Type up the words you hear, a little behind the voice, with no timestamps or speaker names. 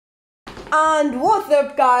And what's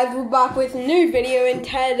up, guys? We're back with a new video, and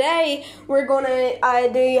today we're gonna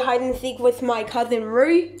do hide and seek with my cousin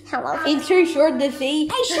Rui. Hello. He's too short to see.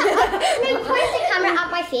 Hey, shut up! No, point the camera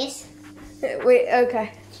at my face. Wait,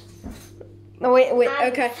 okay. No, wait,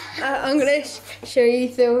 okay. I'm gonna show you.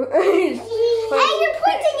 So. Hey, you're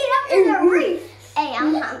pointing it up to the roof. Hey,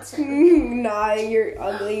 I'm handsome. Nah, you're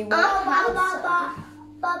ugly.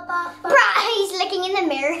 Bruh, he's looking in the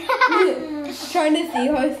mirror. Trying to see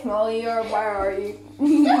how small you are. Where are you?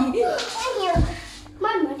 Here,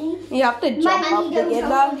 my money. You have to jump up to get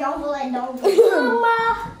that.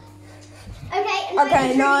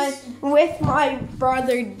 Okay, now with my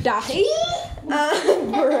brother Daddy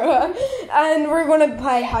and we're gonna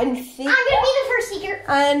play hide and seek. I'm gonna be the first seeker.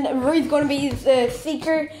 And Rui's gonna be the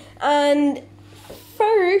seeker. And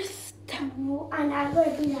first, And I'm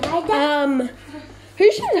gonna be the hider.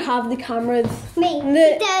 who should have the cameras? Me,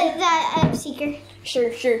 the seeker.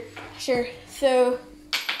 Sure. So,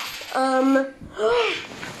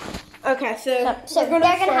 okay, so they're gonna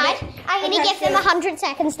hide. I'm gonna give them 100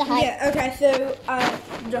 seconds to hide. Yeah, okay, so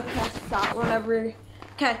just press that whenever.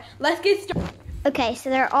 Okay, let's get started. Okay, so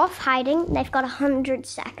they're off hiding. They've got 100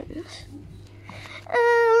 seconds.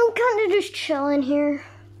 Kind of just chilling here.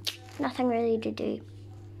 Nothing really to do.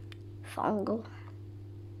 Fungal.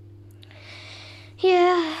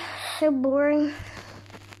 Yeah, so boring.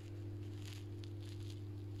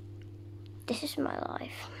 This is my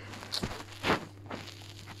life.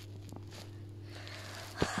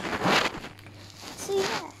 So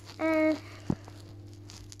yeah, I'm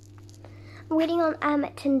waiting on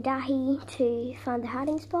Amit and Dahi to find the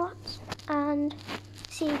hiding spots, and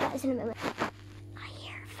see you guys in a moment. I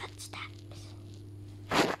hear footsteps.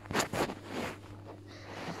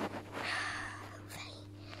 Hopefully,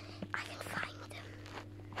 I can find them.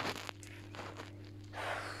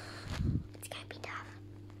 It's gonna be tough.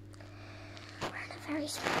 We're in a very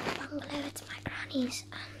small bungalow. It's my granny's,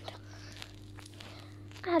 and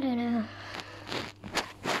I don't know.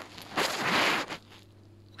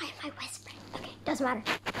 Doesn't matter.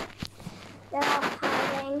 They're all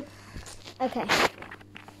hiding. Okay.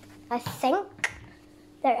 I think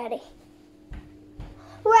they're ready.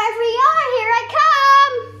 Wherever you are, here I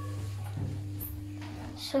come!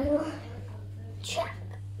 So, check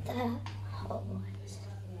the holes.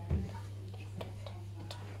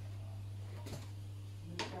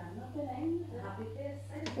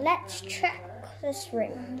 Let's check this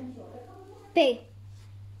room. B.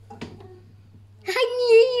 I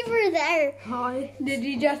knew you were there. Hi. Did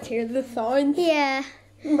you just hear the sound? Yeah.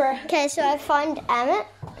 Bruh. Okay, so I found Emmett.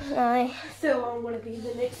 So I'm gonna be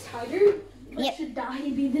the next hider. Yep. Should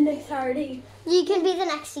Dahi be the next hider? You can be the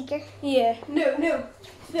next seeker. Yeah. No.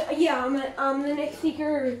 So, yeah, I'm the next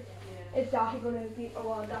seeker. Is Dahi gonna be? Oh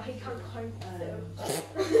well, Dahi can't climb. So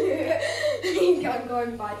he can't go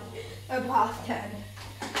and find past 10.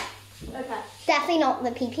 Okay. Definitely not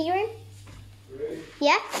the PP room.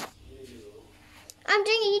 Yeah. I'm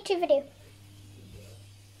doing a YouTube video.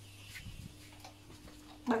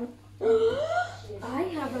 I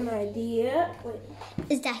have an idea. Wait.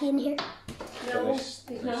 Is Dahi in here? No, he's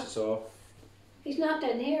not. He's not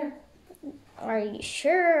in here. Are you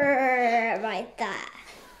sure about that?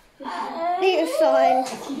 You're fine.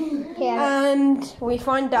 Yeah. And we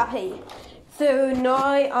found Dahi. So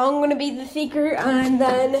now I'm gonna be the seeker, and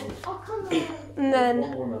then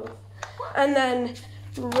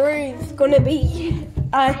Rui's gonna be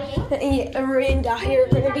Rui and Dahi are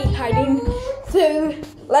gonna be hiding. So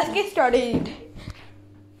let's get started.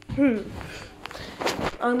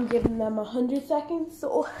 I'm giving them 100 seconds,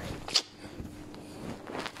 so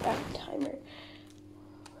that timer.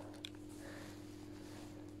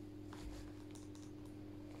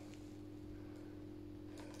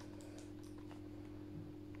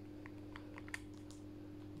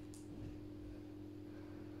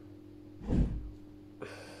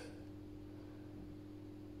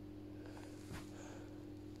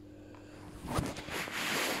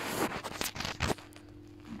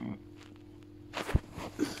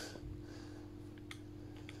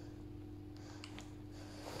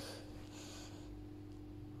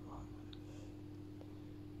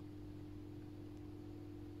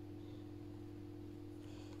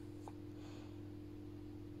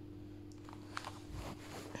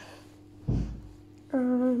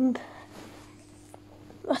 And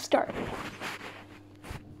let's start.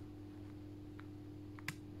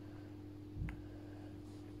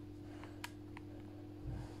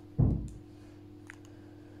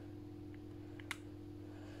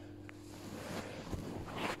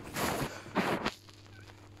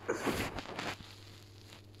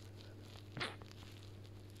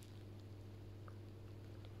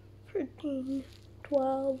 13,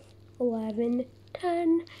 12, 11,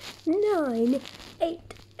 10, 9, 8,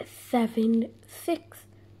 7, 6,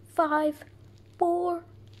 5, 4,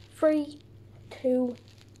 3, 2,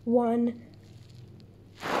 1.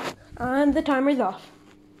 And the timer's off.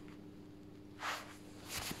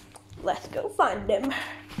 Let's go find him.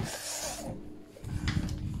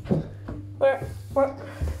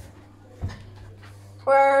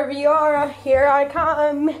 Wherever you are, here I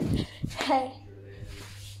come. Hey.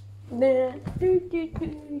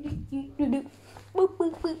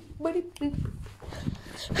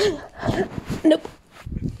 Nope.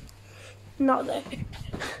 Not there.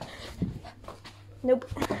 Nope.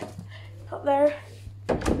 Not there.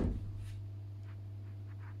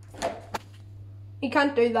 You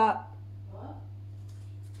can't do that.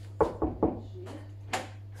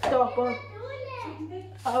 Stop her.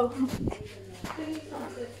 Oh.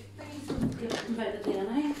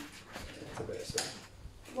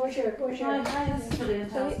 Where's your?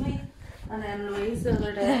 And then Louise the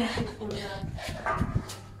other day, she's going to...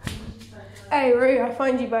 Hey, Rue, I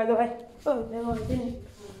found you, by the way. Oh, no, I didn't.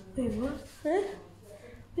 Wait, what? Huh?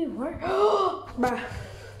 Wait, what? Oh, bruh.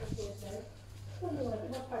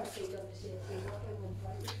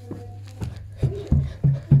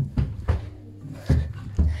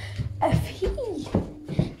 Effie.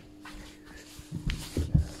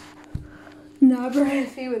 Nah, bruh,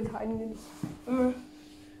 Effie was hiding in the room.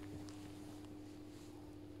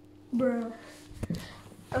 Bruh.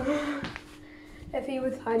 Effie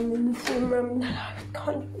was hiding in the same room that I was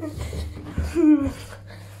confident.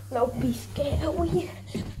 No, be scared away.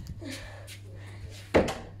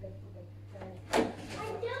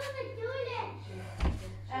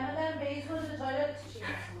 Emma, Baze, go to the toilet.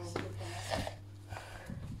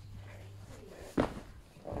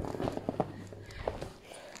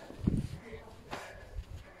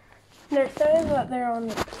 They're saying that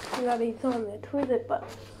that he's on the toilet, but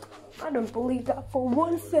I don't believe that for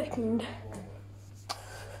 1 second.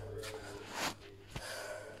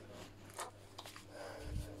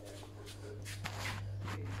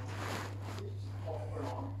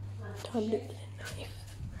 Time to get a knife.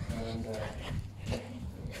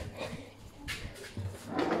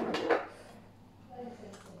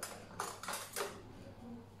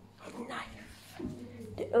 Knife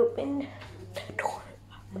to open the door.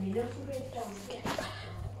 I didn't go to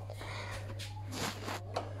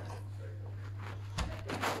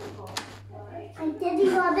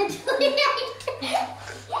the toilet.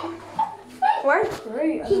 Where's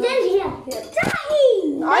Rue? He did, yeah.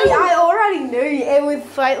 Daddy! I already knew it was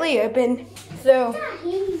slightly open, so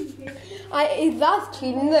that's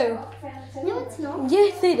cheating though. No, it's not.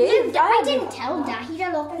 Yes, it is. I didn't tell Daddy to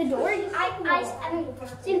lock the door. I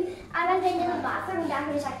went into the bathroom and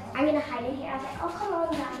Daddy was like, I'm going to hide in here. I was like, oh, come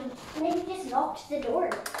on, Daddy. And then he just locked the door.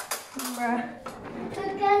 Bruh.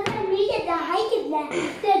 Because I needed to hide in there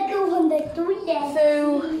to go on the toilet.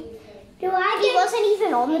 So, He wasn't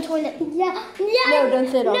even on the toilet. Yeah. no, don't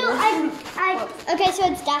sit on No, okay, so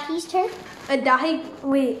it's Daddy's turn. Dahi,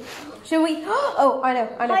 wait. Should we? Oh, I know.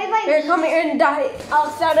 How about Here, you? come here and Dahi.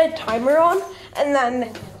 I'll set a timer on, and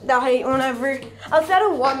then Dahi, whenever I'll set a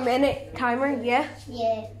 1 minute timer. Yeah.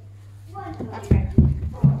 Yeah. That's right.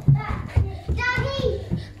 Daddy!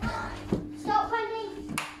 Stop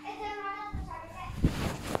pointing.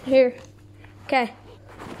 Here. Okay.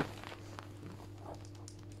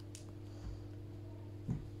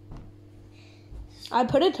 I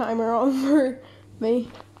put a timer on for me.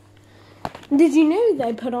 Did you know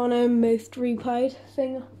they put on a most replayed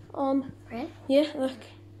thing on? Right? Yeah, look.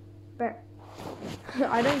 But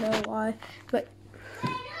I don't know why, but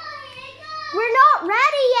We're not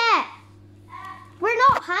ready yet. We're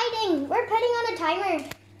not hiding. We're putting on a timer.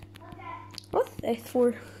 what's this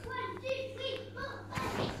for?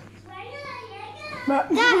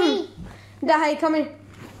 Daddy! Dahi, come here.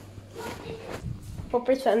 What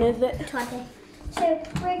percent is it? 20. So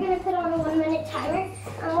we're going to put on a 1 minute timer,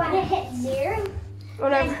 and when it hits 0,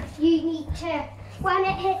 Whatever. you need to, when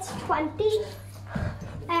it hits 20,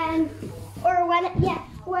 or when it, yeah,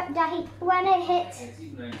 Daddy, when it hits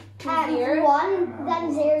Zero? 1,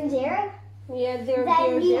 then 0, 0, Yeah, 0, then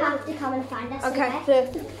 0, you 0. have to come and find us. Okay,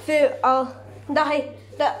 so I'll Dahi,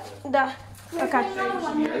 We're okay. putting on a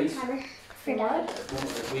 1 minute timer for Daddy.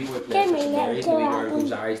 Give me it, go on.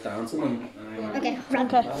 Zary's dancing and Okay,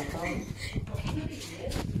 run. Okay.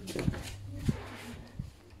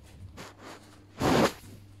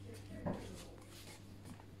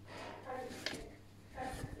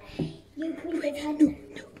 You can give her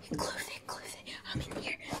No, close it. I'm in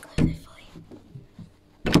here. Close it fully.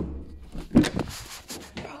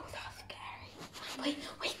 Bro, that's scary. Wait,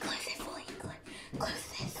 close it fully. Close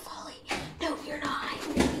this fully.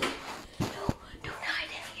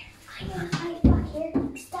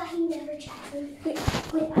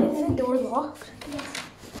 locked? Yes.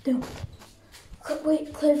 No.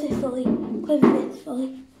 Wait, close it fully. Close this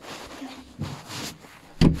fully.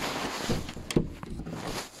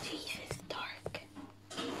 Jeez, it's dark.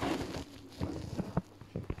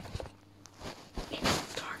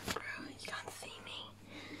 It's dark, bro. You can't see me.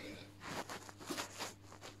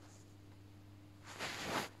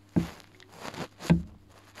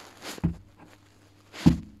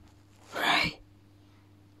 Right.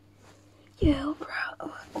 Yo, bro.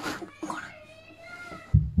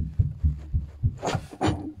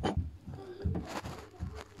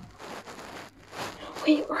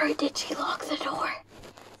 Wait, where did she lock the door?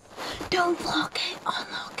 Don't lock it,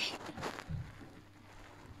 unlock it.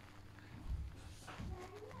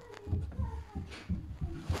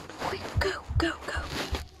 Quick, go.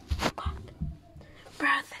 Back. Bro,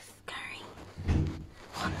 this is scary.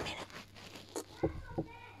 1 minute.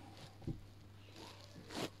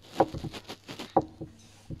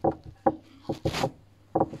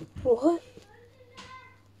 What?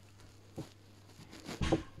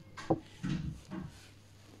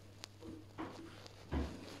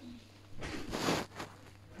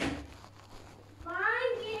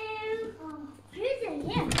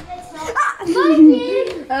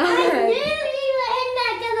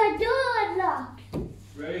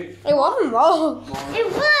 It wasn't locked. It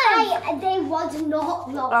was. They was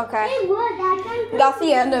not locked. Okay. It was. That's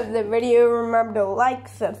the end of the video. Remember to like,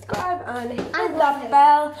 subscribe, and hit the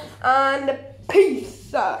bell. And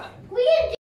peace. We